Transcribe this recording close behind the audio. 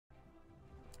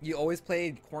You always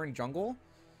played corn jungle?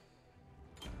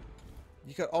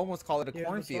 You could almost call it a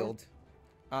cornfield.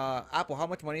 Apple, how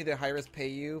much money did Hi-Res pay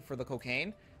you for the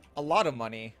cocaine? A lot of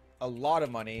money. A lot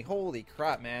of money. Holy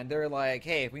crap, man. They're like,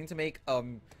 hey, we need to make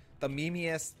the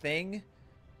memeiest thing.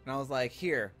 And I was like,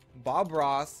 here, Bob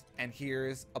Ross, and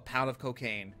here's a pound of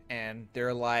cocaine. And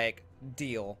they're like,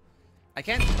 deal. I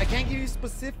can't give you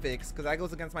specifics because that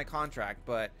goes against my contract,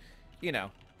 but you know,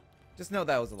 just know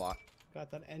that was a lot.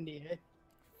 Got that NDA.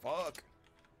 Fuck.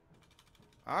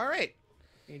 All right.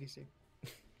 ADC.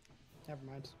 Never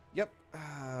mind. Yep.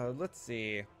 Let's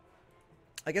see.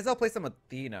 I guess I'll play some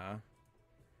Athena.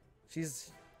 She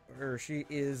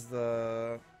is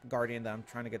the guardian that I'm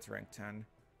trying to get to rank 10.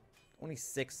 Only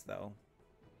 6 though.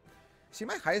 Is she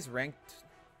my highest ranked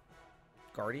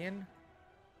guardian?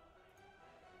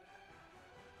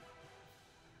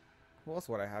 Who else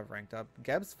would I have ranked up?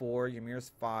 Geb's 4,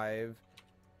 Ymir's 5.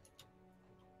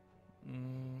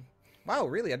 Wow,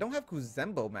 really? I don't have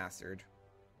Kuzenbo mastered.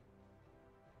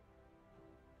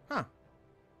 Huh.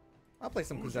 I'll play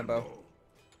some Kuzenbo.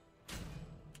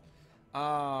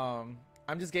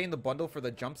 I'm just getting the bundle for the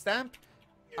jump stamp.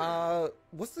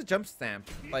 What's the jump stamp?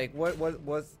 Like, what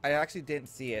was? I actually didn't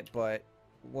see it, but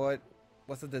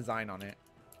what's the design on it?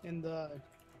 In the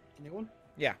new one?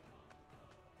 Yeah.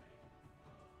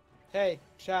 Hey,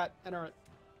 chat, enter it.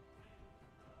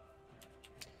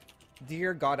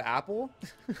 Dear God Apple?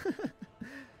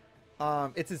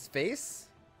 It's his face?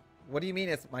 What do you mean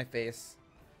it's my face?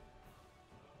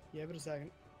 Give it a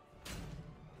second.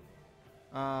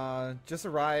 Just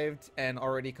arrived and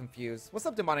already confused. What's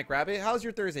up, Demonic Rabbit? How's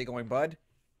your Thursday going, bud?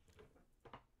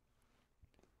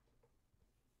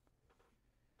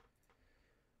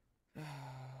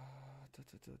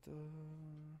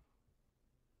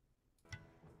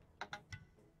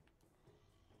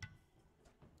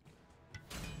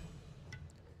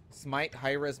 Smite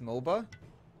high-res MOBA?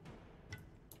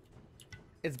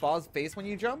 It's Bob's face when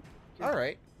you jump? Yeah.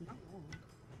 Alright.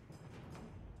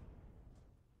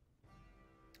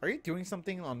 Are you doing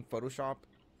something on Photoshop?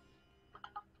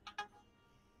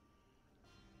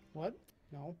 What?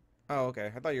 No. Oh,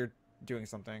 okay. I thought you were doing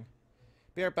something.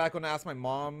 Be right back when I ask my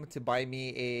mom to buy me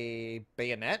a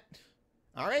bayonet.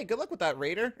 Alright, good luck with that,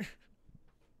 Raider.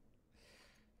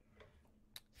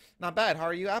 Not bad. How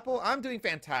are you, Apple? I'm doing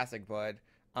fantastic, bud.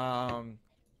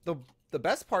 The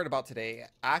best part about today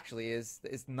actually is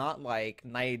it's not like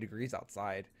 90 degrees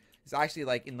outside. It's actually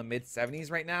like in the mid 70s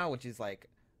right now, which is like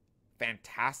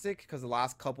fantastic because the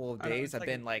last couple of days have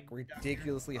been like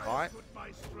ridiculously hot.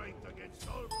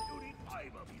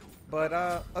 But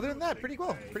other than that, pretty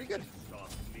cool, pretty good.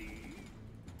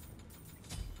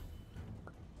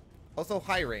 Also,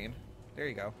 hi Rain. There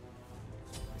you go.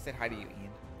 I said hi to you, Ian.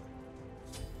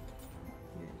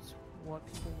 Here's what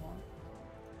people want.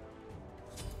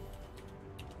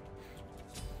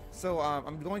 So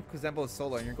I'm going Kuzenbo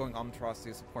solo, and you're going Amaterasu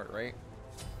to support, right?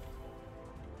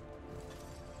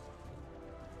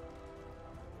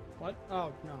 What?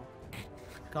 Oh no.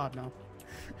 God no.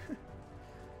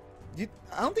 I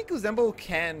don't think Kuzenbo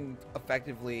can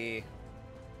effectively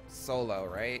solo,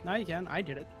 right? No, you can. I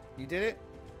did it. You did it?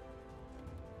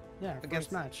 Yeah,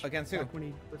 first match. Against who? Back when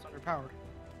he was underpowered.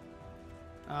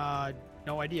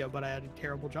 No idea, but I had a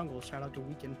terrible jungle. Shout out to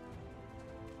Weekend.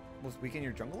 Was Weekend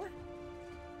your jungler?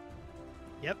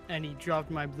 Yep, and he dropped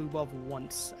my blue buff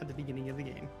once at the beginning of the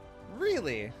game.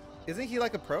 Really? Isn't he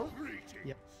like a pro?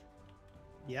 Yep.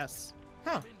 Yes.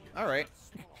 Huh. Alright.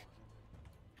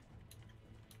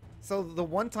 So the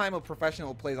one time a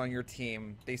professional plays on your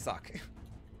team, they suck.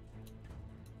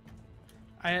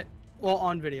 Well,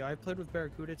 on video. I played with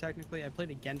Barracuda technically. I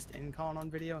played against Incon on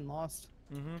video and lost.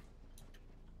 Mm-hmm.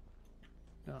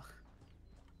 Ugh.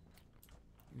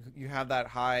 You have that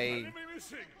high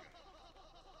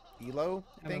elo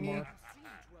thingy? MMR.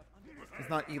 It's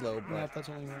not elo, but... No, that's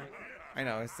only right. I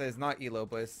know, it says not elo,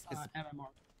 but it's MMR.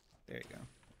 There you go.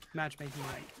 Matchmaking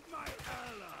right.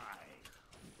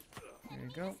 There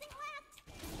you go.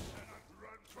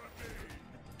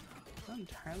 I'm not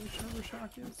entirely sure where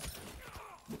Shock is.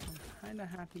 I'm kinda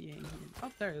happy he ain't here.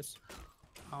 Oh, there it is.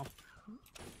 Oh.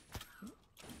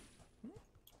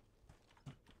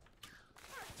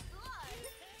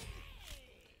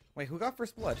 Wait, who got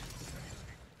first blood?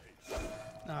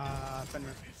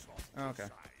 Fenrir. Oh, okay.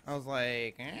 I was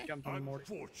like, eh? Jumped on the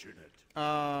mortar.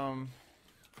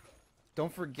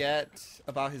 Don't forget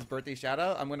about his birthday shout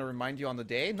out. I'm gonna remind you on the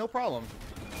day. No problem.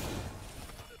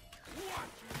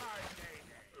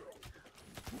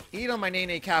 Eat him, my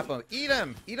Nene Kappa. Eat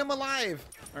him! Eat him alive!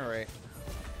 Alright.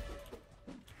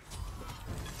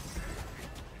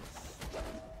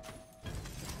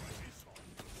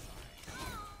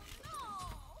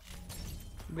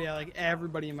 But yeah, like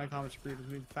everybody in my comments agreed with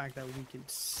me the fact that Weekend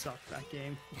sucked that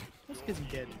game. Just because he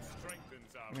did.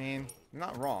 I mean,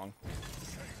 not wrong.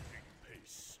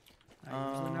 I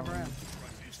usually never am.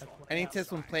 Any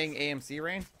tips when playing AMC,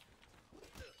 Rain?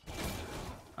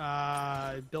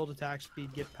 Build attack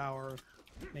speed, get power,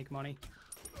 make money.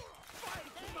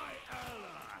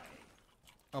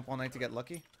 Up all night to get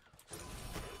lucky?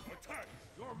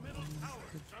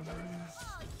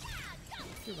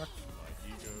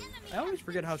 I always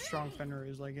forget how strong Fenrir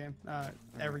is like game.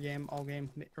 Every game, all game,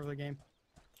 early game.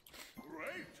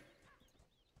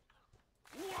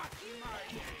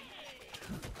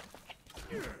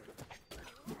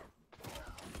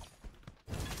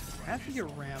 I have to get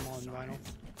Ram on vinyl.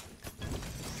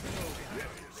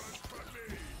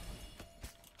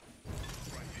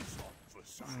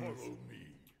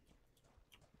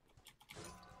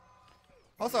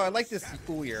 Also, I like this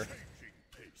Ooyer.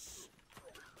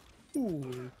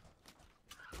 Ooh.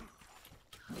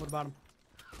 What about him?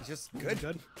 It's just good.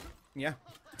 Good. Yeah.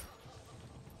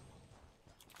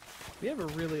 We have a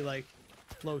really like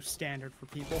low standard for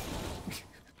people.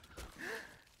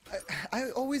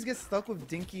 I always get stuck with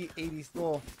dinky 80s.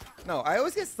 Well, no, I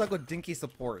always get stuck with dinky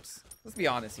supports. Let's be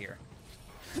honest here.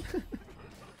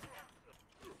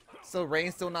 So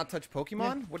Rain still not touch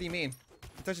Pokemon? Yeah. What do you mean?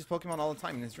 He touches Pokemon all the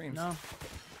time in his dreams. No.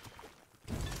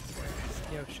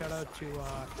 Yo, shout out to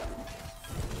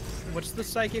what's the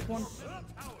psychic one?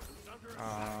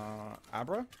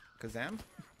 Abra? Kazam?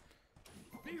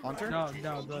 Hunter? No,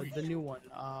 the new one.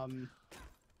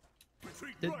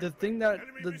 The thing that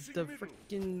the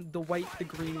freaking the white, the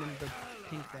green, and the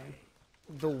pink thing.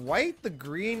 The white, the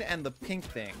green, and the pink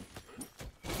thing.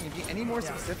 Can you be any more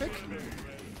specific?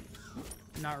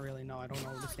 Not really. No, I don't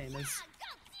know what his name is.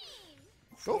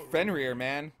 Go Fenrir,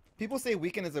 man. People say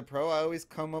Weekend is a pro. I always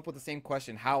come up with the same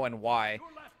question: how and why?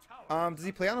 Does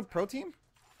he play on a pro team?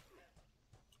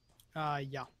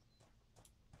 Yeah.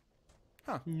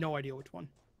 Huh. No idea which one.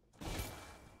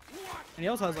 And he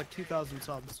also has like 2,000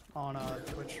 subs on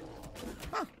Twitch.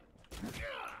 Huh.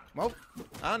 Well,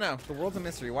 I don't know. The world's a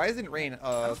mystery. Why isn't Rain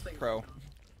pro?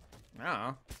 I don't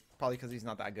know. Probably because he's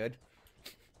not that good.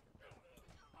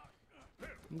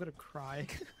 I'm gonna cry.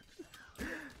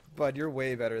 But you're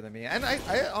way better than me. And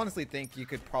I honestly think you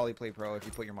could probably play pro if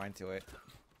you put your mind to it.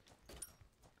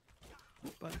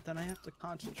 But then I have to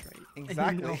concentrate. Exactly.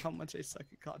 And you know how much I suck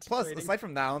at Plus, concentrating. aside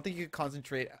from that, I don't think you could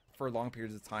concentrate for long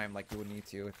periods of time like you would need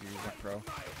to if you went pro.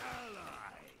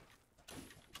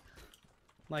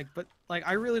 Like, but like,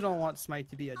 I really don't want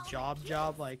Smite to be a job.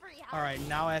 Like, all right,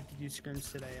 now I have to do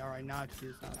scrims today. All right, now I have to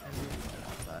do this. I really don't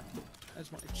want that. I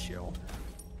just want to chill.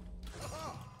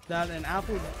 That and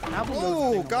Apple.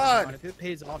 Oh God! If it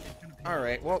pays off, it's gonna pay All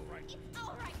right. Well.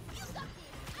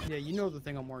 Yeah, you know the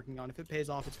thing I'm working on. If it pays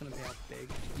off, it's gonna pay off big.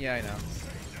 Yeah, I know.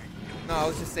 No, I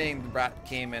was just saying the brat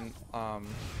came and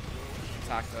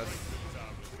attacked us.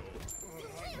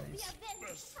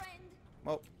 Nice.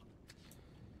 Well.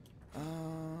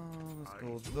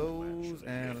 Let's go those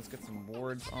and let's get some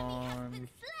wards on.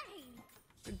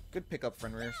 Good pickup,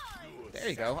 Fenrir. There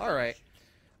you go. All right.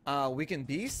 Weekend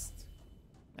Beast.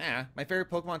 Yeah, my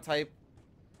favorite Pokemon type.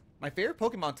 My favorite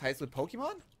Pokemon types with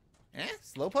Pokemon?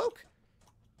 Slowpoke?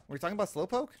 Were we talking about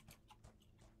Slowpoke?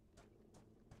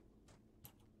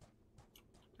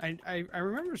 I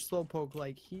remember Slowpoke,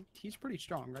 like he's pretty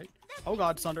strong, right? Oh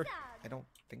God, Sunder. I don't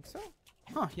think so.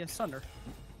 Huh? Yes, Sunder.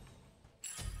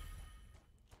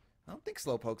 I don't think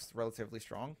Slowpoke's relatively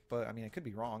strong, but I mean I could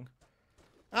be wrong.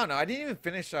 I don't know. I didn't even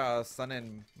finish Sun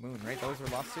and Moon, right? Those were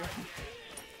last two.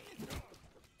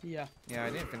 Yeah. Yeah,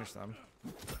 I didn't finish them.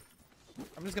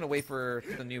 I'm just gonna wait for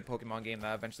the new Pokemon game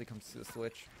that eventually comes to the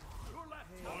Switch.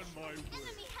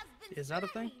 Is that a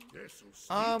thing?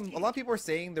 A lot of people are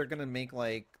saying they're gonna make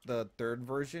like the third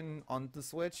version on the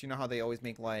Switch. You know how they always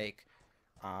make like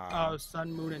Oh,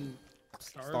 Sun, Moon, and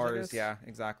Stars. Stars, yeah,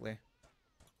 exactly.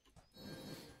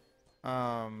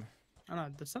 I don't know.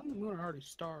 The Sun and the Moon are already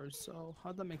stars, so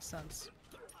how'd that make sense?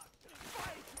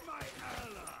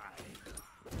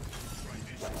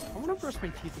 I want to brush my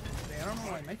teeth again today. I don't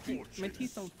know why. My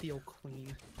teeth don't feel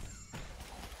clean.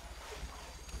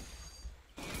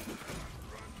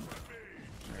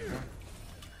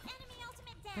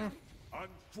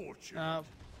 Unfortunate.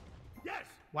 Yes.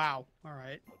 Wow. All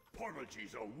right.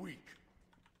 Apologies are weak.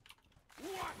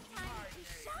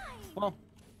 Well,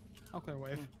 I'll clear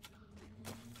wave.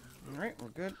 All right, we're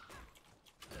good.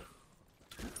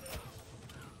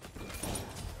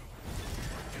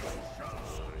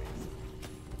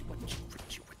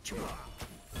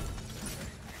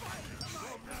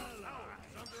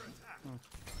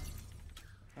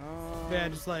 Yeah,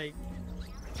 just like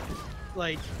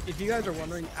like, if you guys are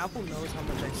wondering, Apple knows how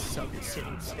much I suck at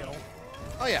sitting still.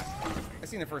 Oh yeah, I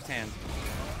seen it firsthand.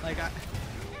 Like,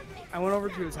 I went over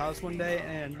to his house one day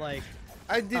and like.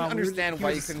 I didn't understand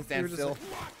why you couldn't stand still.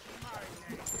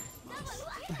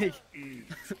 Like,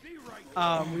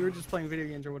 we were just playing video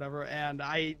games or whatever, and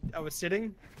I was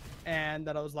sitting, and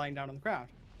then I was lying down on the ground,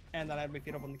 and then I had my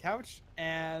feet up on the couch,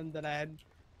 and then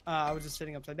I was just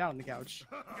sitting upside down on the couch.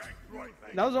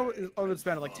 That was over the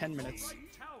span of like 10 minutes.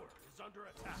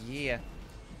 Yeah.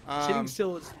 Sitting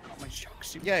still is not my shock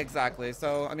suit. Yeah, exactly.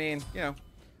 So I mean, you know,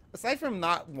 aside from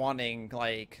not wanting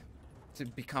like to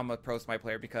become a pro Smite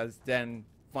player because then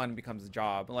fun becomes a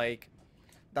job, like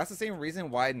that's the same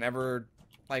reason why I never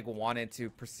like wanted to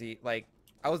proceed. Like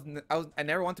I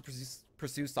never wanted to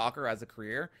pursue soccer as a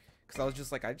career because I was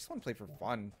just like I just want to play for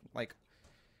fun. Like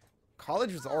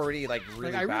college was already like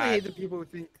really I really bad. hate the people who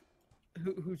think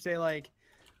who say like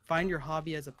find your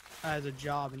hobby as a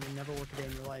job and you'll never work a day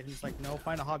in your life. And it's like no,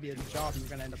 find a hobby as a job and you're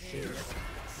gonna end up hating it.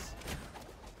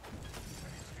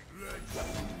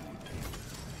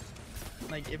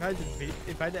 Like if I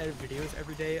had to edit videos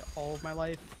every day all of my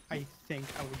life, I think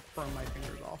I would burn my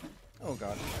fingers off. Oh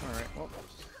god. All right. Well,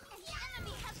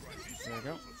 there we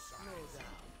go.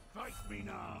 Fight me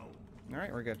now. All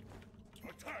right, we're good.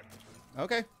 Attack.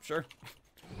 Okay, sure.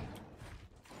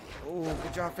 Oh,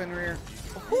 good job, Fenrir.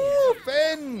 Oh,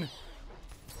 Fen!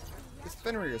 This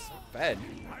Fenrir is fed.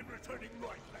 I'm returning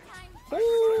right back.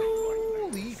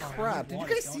 Holy crap! Did you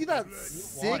guys see that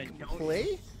sick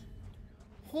play?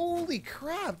 Holy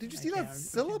crap! Did you see that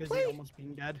Scylla play? Almost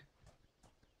being dead.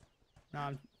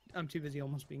 No, I'm too busy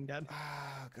almost being dead.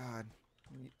 Ah, God.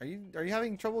 Are you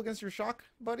having trouble against your shock,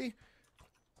 buddy?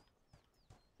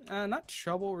 Not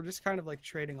trouble. We're just kind of like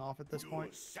trading off at this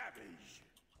point. Savage.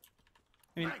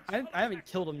 I mean, I haven't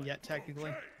killed him yet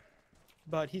technically,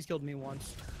 but he's killed me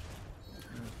once.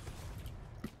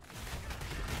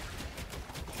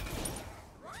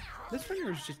 This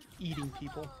finger is just eating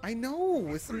people. I know.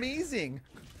 It's amazing.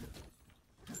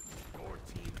 Your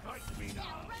team fight me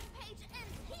now.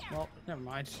 Well, never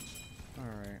mind. All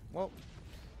right. Well,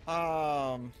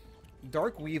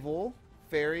 Dark Weevil,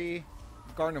 Fairy,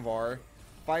 Gardevoir,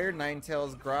 Fire,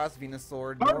 Ninetales, Grass,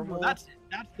 Venusaur, Normal. That's it.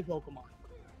 That's the Pokemon.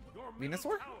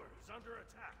 Venusaur? Under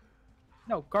attack.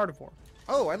 No, Gardevoir.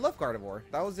 Oh, I love Gardevoir.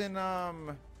 That was in that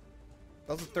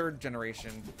was the 3rd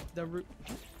generation.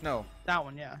 No. That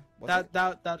one, yeah. Was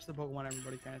That's the Pokemon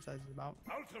everybody fantasizes about.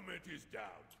 Ultimate is down.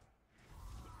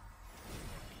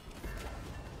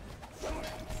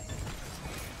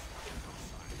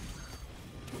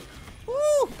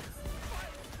 Woo!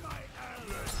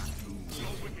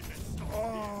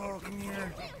 Oh, come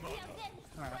here.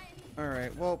 All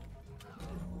right. Well.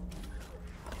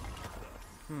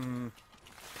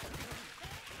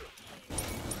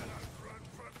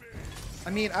 I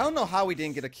mean, I don't know how we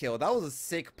didn't get a kill. That was a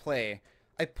sick play.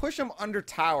 I push him under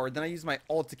tower, then I use my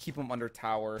ult to keep him under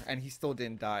tower, and he still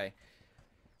didn't die.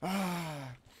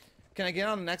 Can I get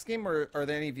on the next game, or are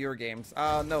there any viewer games?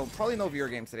 No, probably no viewer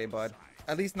games today, bud.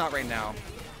 At least not right now.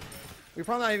 We're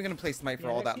probably not even going to play Smite for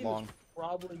all that long.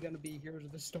 Probably going to be Heroes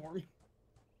of the Storm.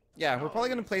 Yeah, we're probably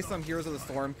going to play some Heroes of the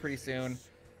Storm pretty soon.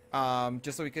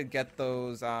 Just so we could get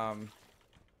those, The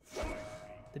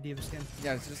Diva skin.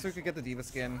 yeah, just so we could get the Diva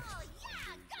skin.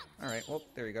 Alright, well,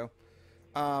 there you go.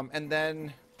 And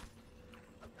then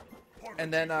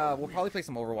we'll probably play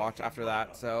some Overwatch after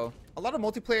that. So, a lot of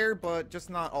multiplayer, but just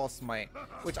not all Smite.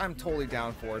 Which I'm totally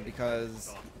down for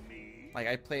because, like,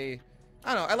 I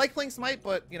don't know, I like playing Smite,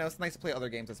 but, you know, it's nice to play other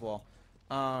games as well.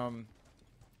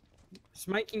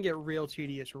 Smite can get real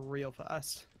tedious real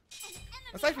fast.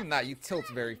 Aside from that, you tilt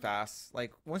very fast.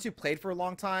 Like, once you played for a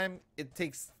long time, it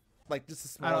takes, like, just the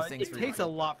smallest things for you. It takes a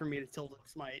lot for me to tilt at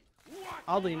Smite.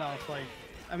 Oddly enough, like,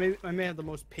 I may have the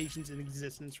most patience in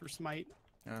existence for Smite.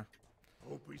 Yeah.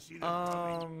 Hope we see them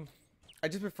coming. I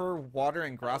just prefer water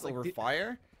and grass like over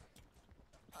fire.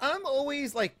 I'm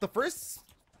always, like, the first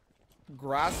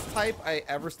grass type I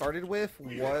ever started with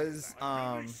was,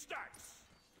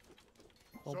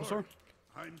 Bulbasaur?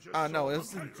 no, it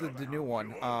was the new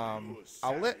one.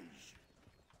 Owlet?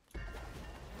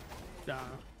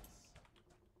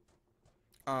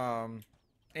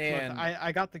 And Look,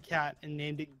 I got the cat and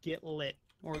named it Get Lit.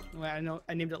 Or, well,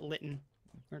 I named it Litten.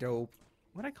 dope.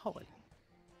 What'd I call it?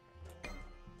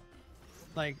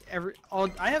 Like,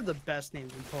 I have the best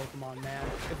names in Pokemon, man.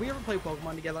 If we ever play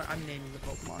Pokemon together, I'm naming the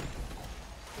Pokemon.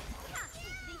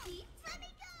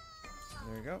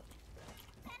 There you go.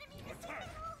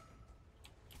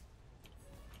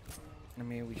 I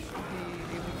mean, we should be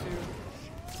able to.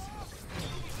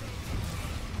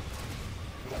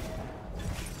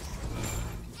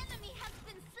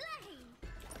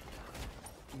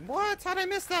 What? How'd I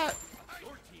miss that?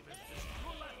 Your team is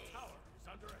your left tower is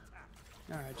under attack.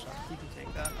 Alright, Shock, you can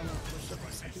take that. I'm gonna push up my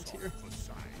second tier.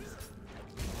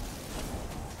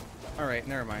 Alright,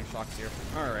 never mind. Shock's here.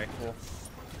 Alright, cool.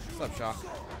 What's up, Shock?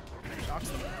 Shock's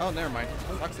there. Oh, never mind.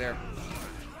 Shock's there.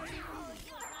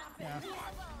 Yeah.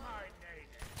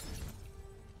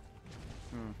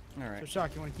 Alright. So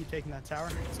Shock, you wanna keep taking that tower?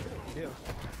 That's what you do.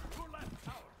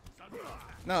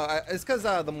 No, it's because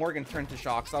the Morgan turned to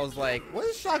Shock, so I was like, what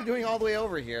is Shock doing all the way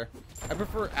over here? I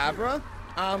prefer Abra.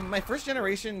 My first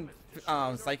generation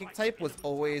psychic type was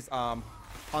always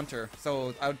Hunter,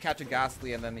 so I would catch a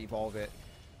Ghastly and then evolve it.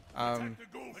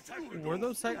 Were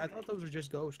those I thought those were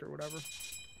just Ghost or whatever.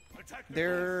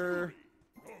 They're...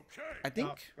 I think...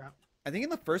 Oh, crap. I think in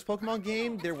the first Pokemon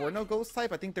game, there were no Ghost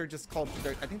type. I think they're just called...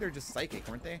 I think they're just Psychic,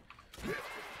 weren't they?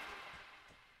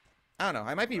 I don't know.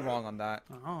 I might be wrong on that.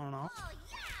 I don't know.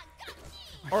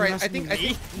 Alright, I think,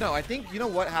 no, I think, you know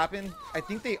what happened? I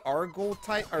think they are Gold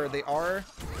type, or they are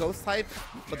Ghost type,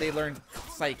 but they learned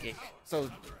Psychic.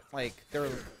 So, like, they're...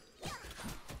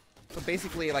 So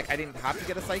basically, like, I didn't have to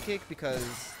get a Psychic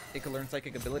because it could learn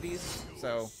Psychic abilities,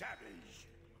 so...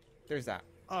 There's that.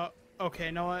 Okay,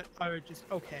 you know what? I would just...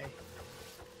 Okay.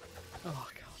 Oh,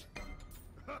 God.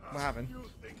 What happened?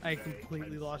 I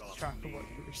completely lost track of what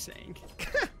you were saying.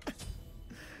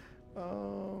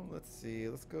 Let's see.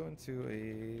 Let's go into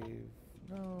a...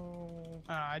 No...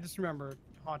 I just remember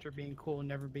Haunter being cool and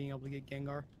never being able to get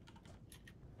Gengar.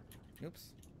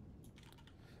 Oops.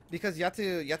 Because you have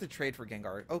to trade for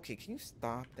Gengar. Okay, can you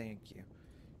stop? Thank you.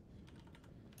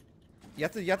 You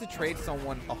have to trade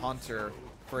someone a Haunter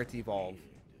for it to evolve.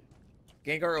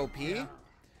 Gengar OP? Yeah.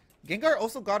 Gengar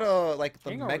also got the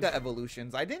Gengar Mega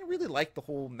Evolutions. I didn't really like the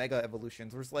whole Mega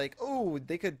Evolutions. Where it's like, oh,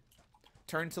 they could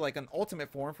turn to like an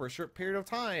ultimate form for a short period of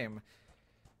time.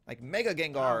 Like Mega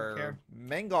Gengar,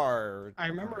 Mengar. I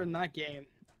remember in that game,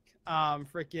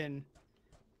 freaking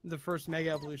the first Mega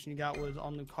Evolution you got was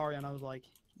on Lucario, and I was like,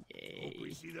 yay.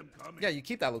 We see them coming. Yeah, you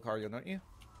keep that Lucario, don't you?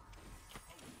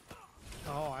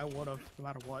 Oh, I would have, no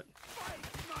matter what. Fight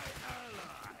my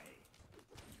ally.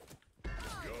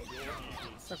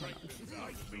 Suck my nuts.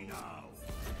 Fight me now.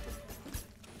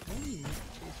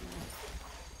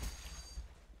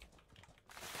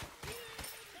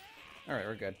 Alright,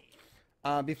 we're good.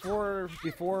 Before,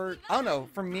 I don't know,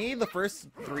 for me, the first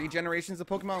 3 generations of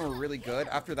Pokemon were really good.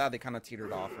 After that, they kind of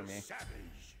teetered off for me.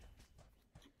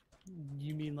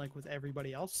 You mean like with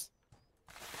everybody else?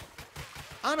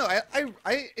 I don't know,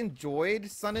 I enjoyed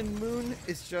Sun and Moon,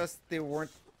 it's just they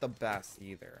weren't the best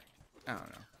either. I don't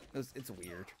know, it's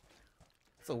weird.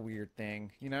 It's a weird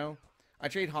thing, you know? I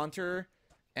trade Haunter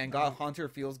and got Haunter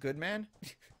Feels Good Man.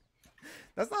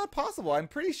 That's not possible. I'm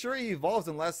pretty sure he evolves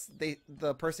unless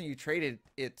the person you traded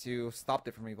it to stopped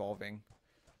it from evolving.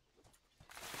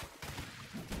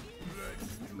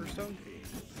 Stone?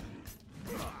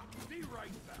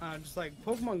 Just like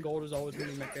Pokemon Gold has always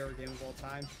been my favorite game of all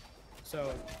time,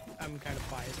 so I'm kind of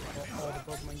biased about all the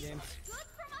Pokemon games.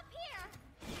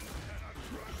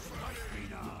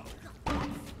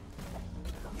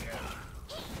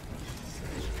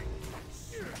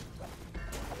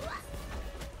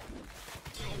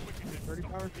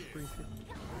 Power?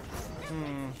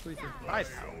 355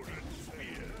 power.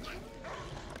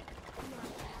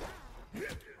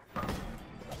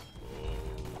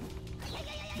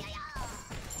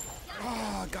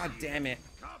 Oh, god damn it.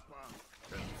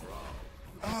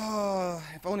 Oh,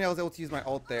 if only I was able to use my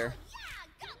ult there.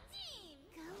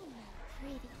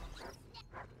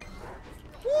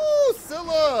 Woo,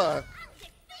 Scylla!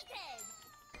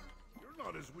 You're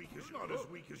not as weak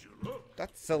as you look.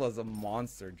 That Scylla's a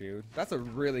monster, dude. That's a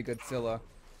really good Scylla.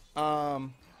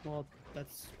 Well,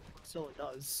 that's still it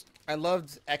does. I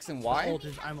loved X and Y. Ult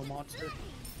is I'm a monster.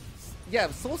 Yeah,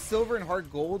 Soul Silver and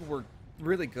Heart Gold were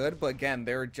really good, but again,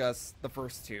 they're just the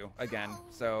first 2 again.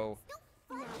 So,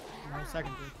 No,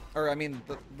 second gen. or I mean,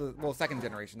 well, second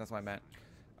generation. That's what I meant.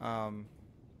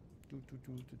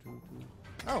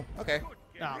 Oh, okay.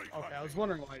 Oh, okay. I was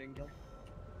wondering why I didn't kill.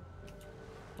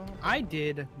 I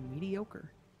did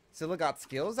mediocre. Scylla got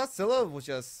skills. That Scylla was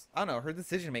just, I don't know, her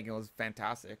decision making was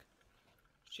fantastic.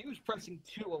 She was pressing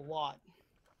 2 a lot.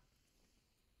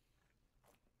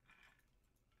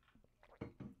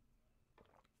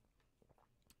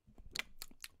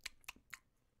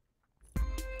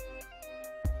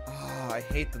 Oh, I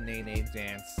hate the Nene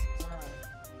dance. Alright.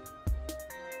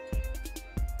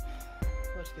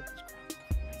 Let's get this crap.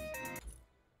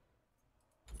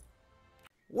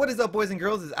 What is up, boys and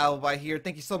girls? It's AppleByte here.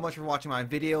 Thank you so much for watching my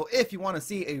video. If you want to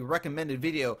see a recommended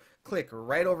video, click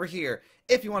right over here.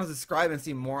 If you want to subscribe and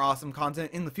see more awesome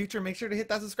content in the future, make sure to hit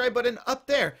that subscribe button up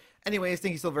there. Anyways,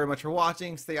 thank you so very much for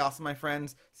watching. Stay awesome, my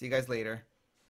friends. See you guys later.